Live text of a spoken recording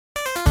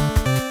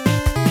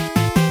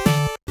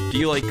Do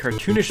you like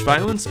cartoonish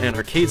violence and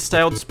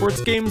arcade-styled sports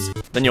games?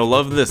 Then you'll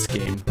love this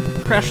game.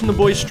 Crashing the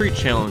Boys Street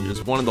Challenge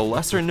is one of the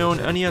lesser-known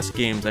NES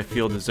games I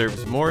feel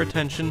deserves more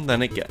attention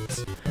than it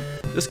gets.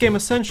 This game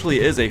essentially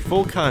is a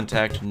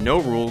full-contact,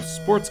 no-rules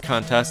sports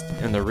contest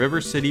in the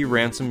River City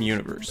Ransom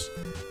universe.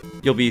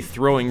 You'll be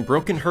throwing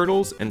broken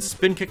hurdles and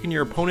spin-kicking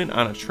your opponent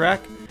on a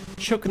track,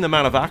 choking them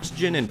out of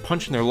oxygen and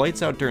punching their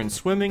lights out during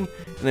swimming,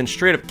 and then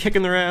straight up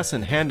kicking their ass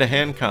in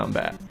hand-to-hand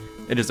combat.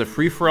 It is a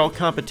free-for-all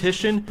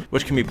competition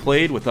which can be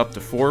played with up to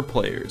 4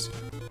 players.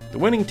 The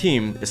winning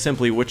team is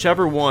simply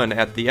whichever one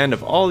at the end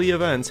of all the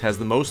events has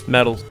the most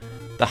medals.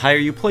 The higher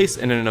you place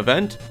in an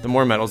event, the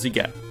more medals you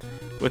get.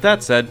 With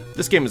that said,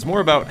 this game is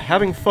more about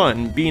having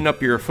fun beating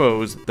up your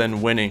foes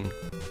than winning.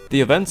 The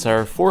events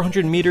are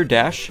 400-meter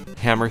dash,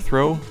 hammer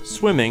throw,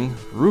 swimming,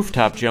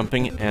 rooftop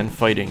jumping, and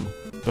fighting.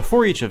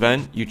 Before each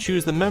event, you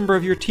choose the member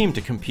of your team to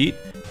compete,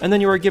 and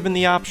then you are given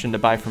the option to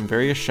buy from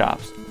various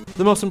shops.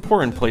 The most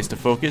important place to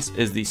focus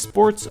is the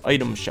Sports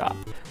Item Shop,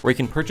 where you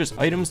can purchase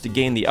items to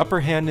gain the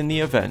upper hand in the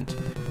event.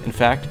 In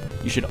fact,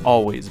 you should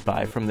always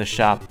buy from this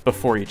shop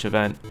before each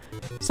event.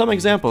 Some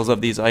examples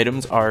of these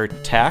items are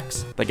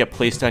tacks that get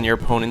placed on your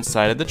opponent's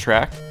side of the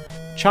track,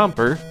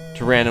 chomper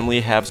to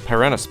randomly have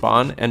piranha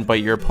spawn and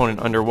bite your opponent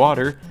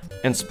underwater,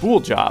 and spool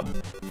job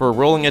for a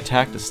rolling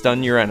attack to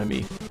stun your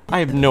enemy. I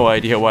have no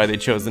idea why they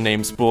chose the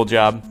name spool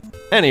job.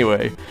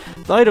 Anyway,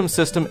 the item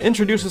system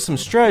introduces some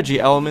strategy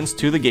elements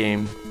to the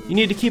game. You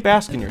need to keep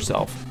asking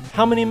yourself,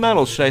 how many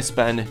medals should I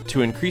spend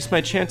to increase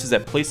my chances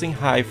at placing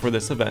high for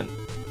this event?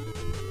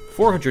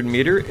 400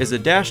 meter is a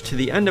dash to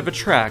the end of a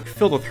track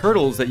filled with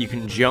hurdles that you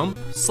can jump,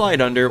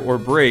 slide under, or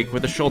break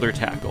with a shoulder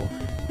tackle.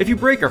 If you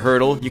break a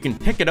hurdle, you can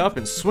pick it up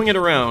and swing it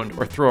around,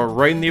 or throw it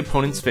right in the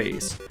opponent's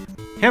face.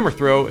 Hammer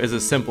throw is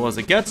as simple as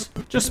it gets.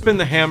 Just spin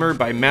the hammer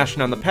by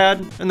mashing on the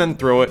pad, and then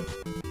throw it.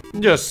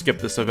 Just skip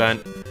this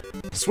event.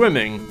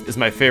 Swimming is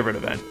my favorite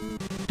event.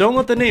 Don't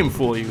let the name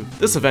fool you,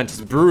 this event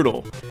is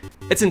brutal.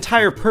 Its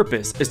entire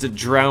purpose is to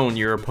drown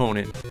your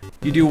opponent.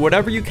 You do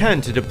whatever you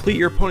can to deplete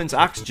your opponent's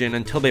oxygen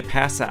until they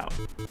pass out.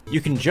 You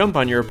can jump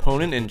on your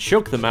opponent and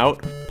choke them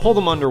out, pull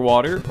them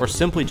underwater, or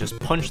simply just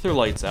punch their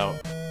lights out.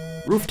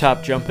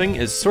 Rooftop jumping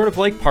is sort of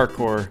like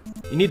parkour.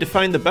 You need to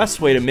find the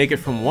best way to make it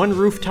from one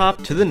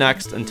rooftop to the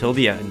next until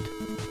the end.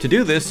 To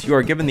do this, you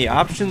are given the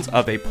options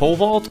of a pole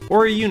vault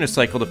or a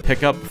unicycle to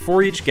pick up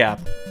for each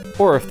gap.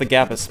 Or if the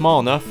gap is small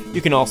enough,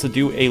 you can also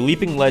do a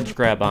leaping ledge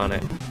grab on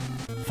it.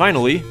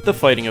 Finally, the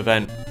fighting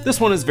event. This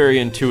one is very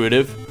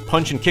intuitive.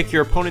 Punch and kick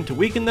your opponent to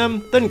weaken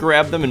them, then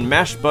grab them and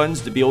mash buttons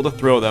to be able to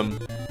throw them.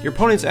 Your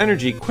opponent's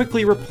energy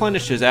quickly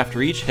replenishes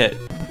after each hit,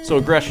 so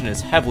aggression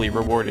is heavily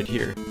rewarded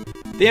here.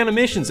 The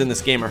animations in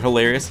this game are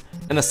hilarious,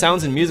 and the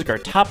sounds and music are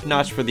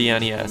top-notch for the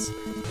NES.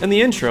 In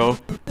the intro,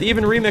 they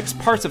even remix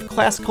parts of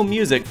classical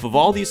music,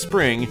 Vivaldi's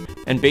Spring,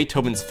 and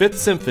Beethoven's Fifth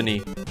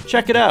Symphony.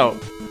 Check it out!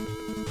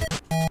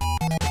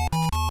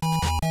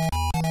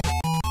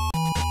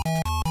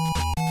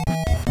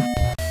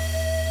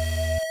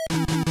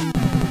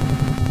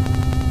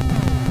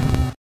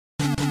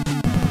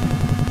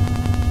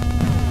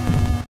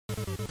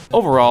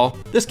 Overall,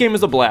 this game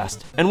is a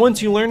blast, and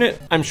once you learn it,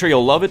 I'm sure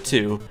you'll love it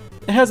too.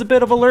 It has a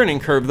bit of a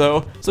learning curve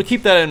though, so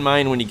keep that in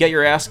mind when you get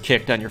your ass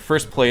kicked on your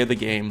first play of the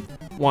game.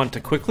 Want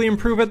to quickly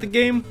improve at the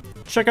game?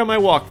 Check out my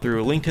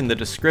walkthrough linked in the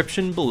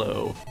description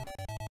below.